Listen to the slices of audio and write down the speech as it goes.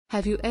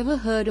Have you ever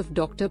heard of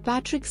Dr.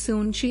 Patrick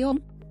Soon-Shiong?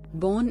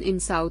 Born in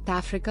South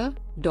Africa,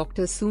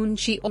 Dr.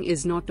 Soon-Shiong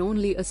is not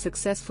only a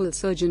successful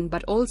surgeon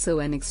but also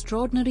an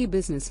extraordinary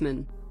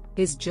businessman.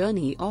 His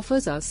journey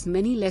offers us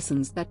many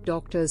lessons that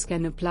doctors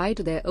can apply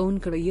to their own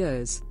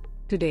careers.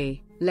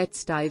 Today,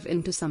 let's dive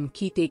into some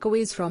key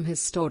takeaways from his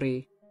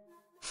story.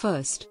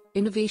 First,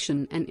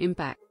 innovation and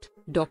impact.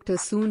 Dr.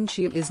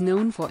 Soon-Shiong is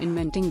known for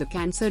inventing the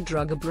cancer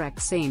drug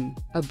Abraxane,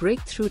 a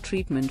breakthrough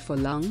treatment for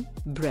lung,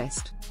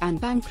 breast, and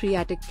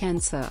pancreatic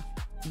cancer.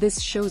 This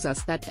shows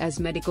us that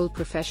as medical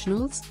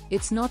professionals,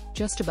 it's not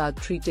just about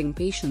treating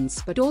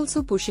patients but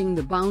also pushing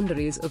the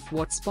boundaries of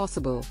what's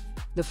possible.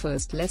 The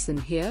first lesson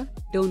here: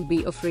 don't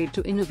be afraid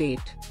to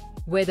innovate.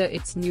 Whether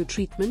it's new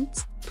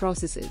treatments,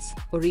 processes,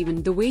 or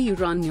even the way you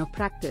run your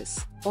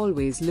practice,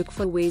 always look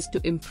for ways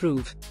to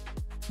improve.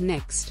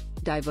 Next,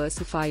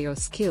 diversify your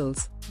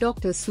skills.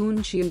 Dr.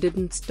 Soon-Shiong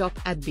didn't stop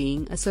at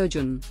being a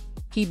surgeon.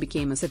 He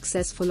became a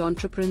successful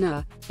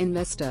entrepreneur,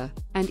 investor,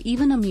 and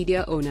even a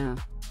media owner.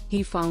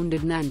 He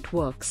founded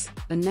Nantworks,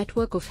 a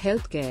network of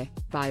healthcare,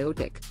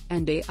 biotech,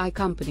 and AI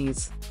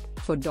companies.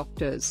 For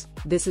doctors,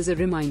 this is a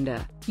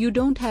reminder: you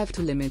don't have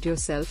to limit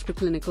yourself to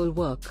clinical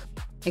work.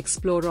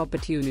 Explore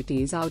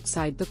opportunities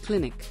outside the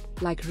clinic,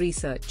 like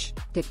research,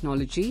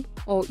 technology,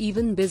 or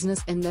even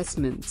business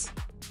investments.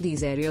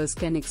 These areas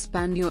can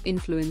expand your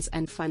influence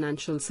and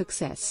financial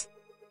success.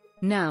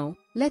 Now,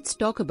 let's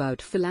talk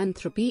about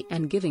philanthropy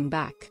and giving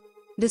back.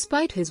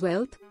 Despite his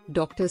wealth,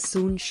 Dr.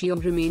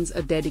 Soon-Shiong remains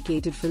a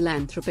dedicated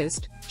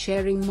philanthropist,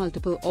 chairing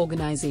multiple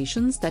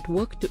organizations that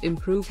work to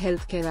improve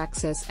healthcare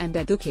access and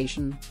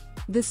education.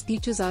 This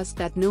teaches us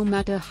that no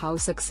matter how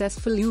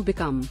successful you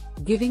become,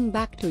 giving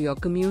back to your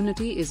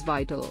community is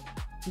vital.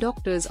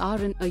 Doctors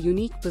are in a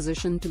unique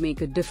position to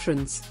make a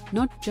difference,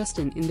 not just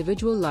in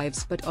individual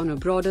lives but on a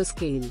broader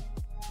scale.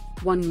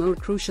 One more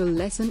crucial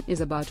lesson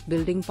is about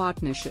building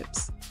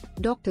partnerships.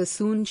 Dr.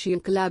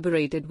 Soon-Shiong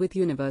collaborated with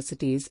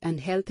universities and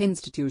health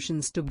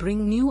institutions to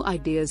bring new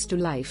ideas to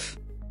life.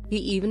 He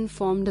even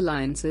formed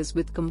alliances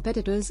with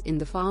competitors in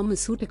the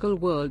pharmaceutical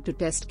world to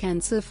test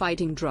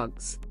cancer-fighting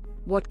drugs.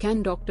 What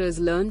can doctors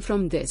learn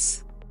from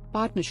this?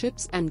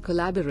 Partnerships and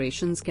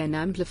collaborations can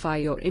amplify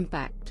your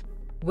impact.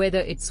 Whether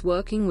it's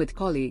working with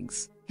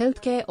colleagues,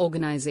 healthcare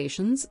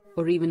organizations,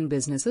 or even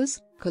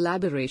businesses,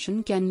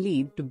 collaboration can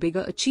lead to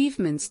bigger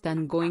achievements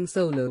than going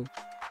solo.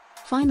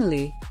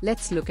 Finally,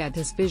 let's look at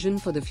his vision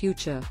for the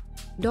future.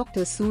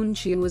 Dr.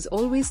 Soon-Shiong was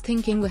always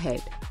thinking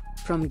ahead.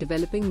 From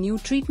developing new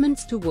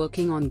treatments to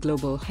working on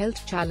global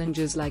health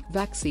challenges like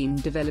vaccine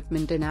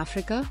development in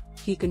Africa,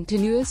 he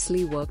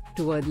continuously worked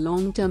toward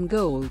long-term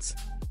goals.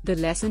 The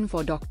lesson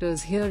for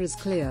doctors here is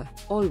clear: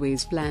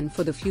 always plan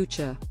for the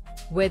future.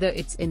 Whether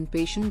it's in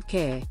patient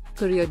care,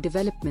 career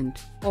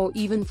development, or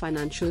even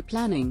financial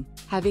planning,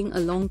 having a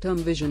long-term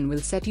vision will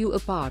set you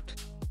apart.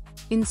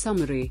 In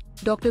summary,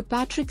 Dr.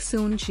 Patrick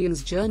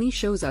Soon-Shiong's journey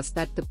shows us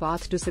that the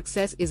path to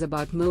success is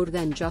about more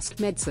than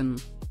just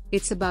medicine.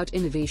 It's about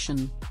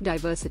innovation,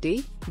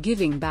 diversity,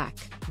 giving back,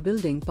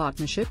 building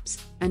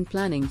partnerships, and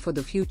planning for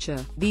the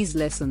future. These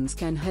lessons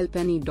can help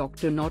any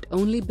doctor not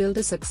only build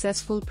a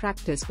successful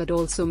practice but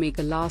also make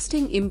a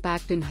lasting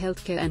impact in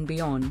healthcare and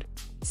beyond.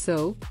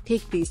 So,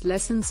 take these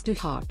lessons to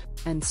heart,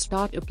 and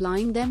start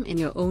applying them in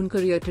your own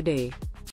career today.